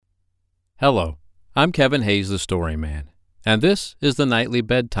Hello, I'm Kevin Hayes, the Story Man, and this is the Nightly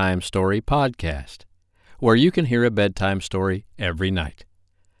Bedtime Story Podcast, where you can hear a bedtime story every night.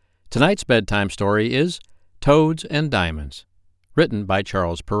 Tonight's bedtime story is Toads and Diamonds, written by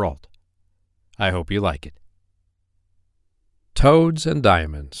Charles Perrault. I hope you like it. Toads and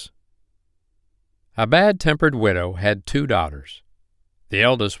Diamonds. A bad-tempered widow had 2 daughters. The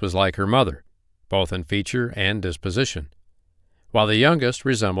eldest was like her mother, both in feature and disposition, while the youngest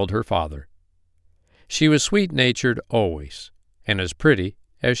resembled her father. She was sweet-natured always, and as pretty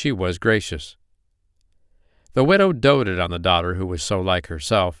as she was gracious. The widow doted on the daughter who was so like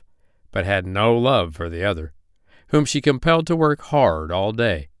herself, but had no love for the other, whom she compelled to work hard all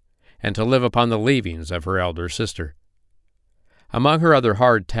day, and to live upon the leavings of her elder sister. Among her other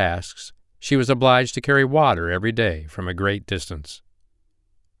hard tasks, she was obliged to carry water every day from a great distance.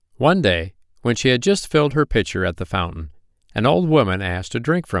 One day, when she had just filled her pitcher at the fountain, an old woman asked to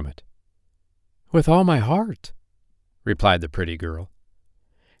drink from it. "With all my heart," replied the pretty girl.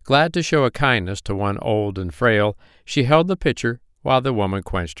 Glad to show a kindness to one old and frail, she held the pitcher while the woman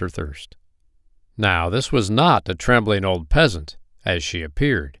quenched her thirst. Now this was not a trembling old peasant, as she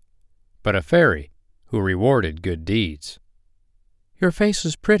appeared, but a fairy who rewarded good deeds. "Your face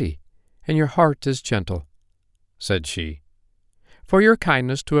is pretty, and your heart is gentle," said she. "For your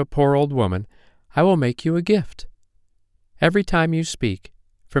kindness to a poor old woman, I will make you a gift. Every time you speak,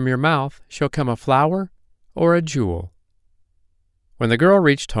 from your mouth shall come a flower or a jewel." When the girl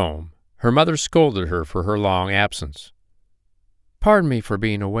reached home, her mother scolded her for her long absence. "Pardon me for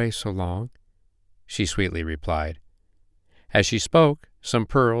being away so long," she sweetly replied. As she spoke, some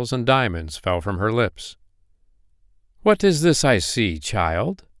pearls and diamonds fell from her lips. "What is this I see,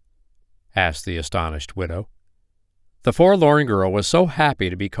 child?" asked the astonished widow. The forlorn girl was so happy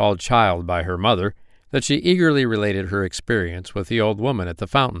to be called child by her mother that she eagerly related her experience with the old woman at the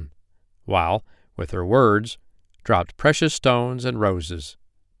fountain, while, with her words, dropped precious stones and roses.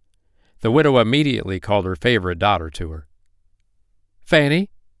 The widow immediately called her favorite daughter to her. "Fanny,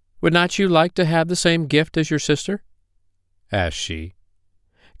 would not you like to have the same gift as your sister?" asked she.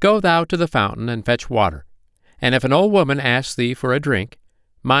 "Go thou to the fountain and fetch water, and if an old woman asks thee for a drink,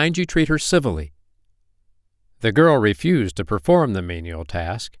 mind you treat her civilly." The girl refused to perform the menial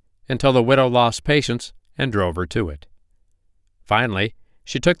task until the widow lost patience and drove her to it. Finally,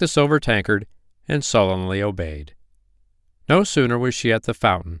 she took the silver tankard and sullenly obeyed. No sooner was she at the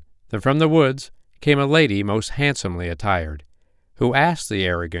fountain than from the woods came a lady most handsomely attired, who asked the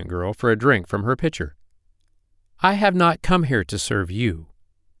arrogant girl for a drink from her pitcher. "I have not come here to serve you,"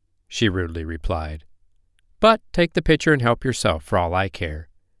 she rudely replied. "But take the pitcher and help yourself for all I care.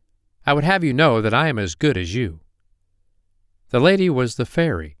 I would have you know that I am as good as you." The lady was the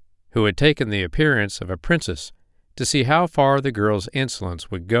fairy, who had taken the appearance of a princess to see how far the girl's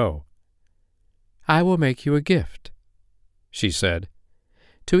insolence would go. "I will make you a gift," she said.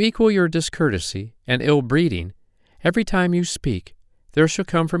 "To equal your discourtesy and ill-breeding, every time you speak, there shall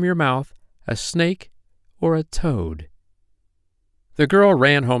come from your mouth a snake or a toad." The girl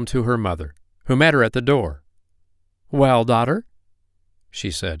ran home to her mother, who met her at the door. "Well, daughter?"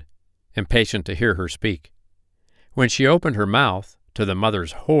 she said, impatient to hear her speak. When she opened her mouth, to the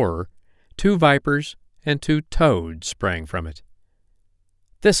mother's horror, 2 vipers and 2 toads sprang from it.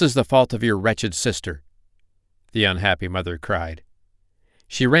 "This is the fault of your wretched sister," the unhappy mother cried.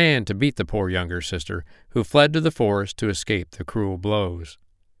 She ran to beat the poor younger sister, who fled to the forest to escape the cruel blows.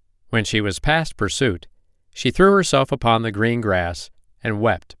 When she was past pursuit, she threw herself upon the green grass and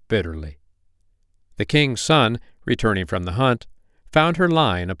wept bitterly. The king's son, returning from the hunt, found her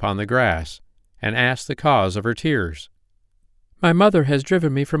lying upon the grass, and asked the cause of her tears. "My mother has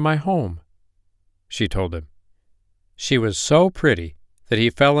driven me from my home," she told him. She was so pretty that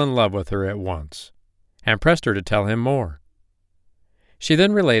he fell in love with her at once, and pressed her to tell him more. She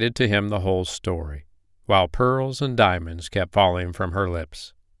then related to him the whole story, while pearls and diamonds kept falling from her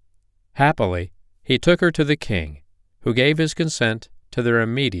lips. Happily, he took her to the king, who gave his consent to their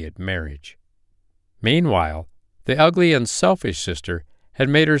immediate marriage. Meanwhile, the ugly and selfish sister had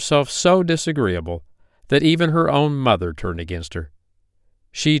made herself so disagreeable that even her own mother turned against her.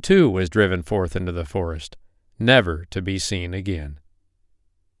 She too was driven forth into the forest, never to be seen again.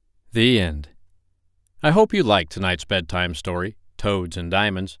 The end. I hope you liked tonight's bedtime story, Toads and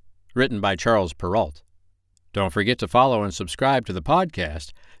Diamonds, written by Charles Perrault. Don't forget to follow and subscribe to the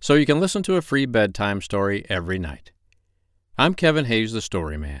podcast so you can listen to a free bedtime story every night. I'm Kevin Hayes, the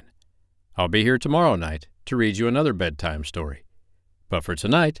Story Man. I'll be here tomorrow night to read you another bedtime story. But for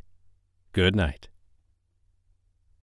tonight, good night.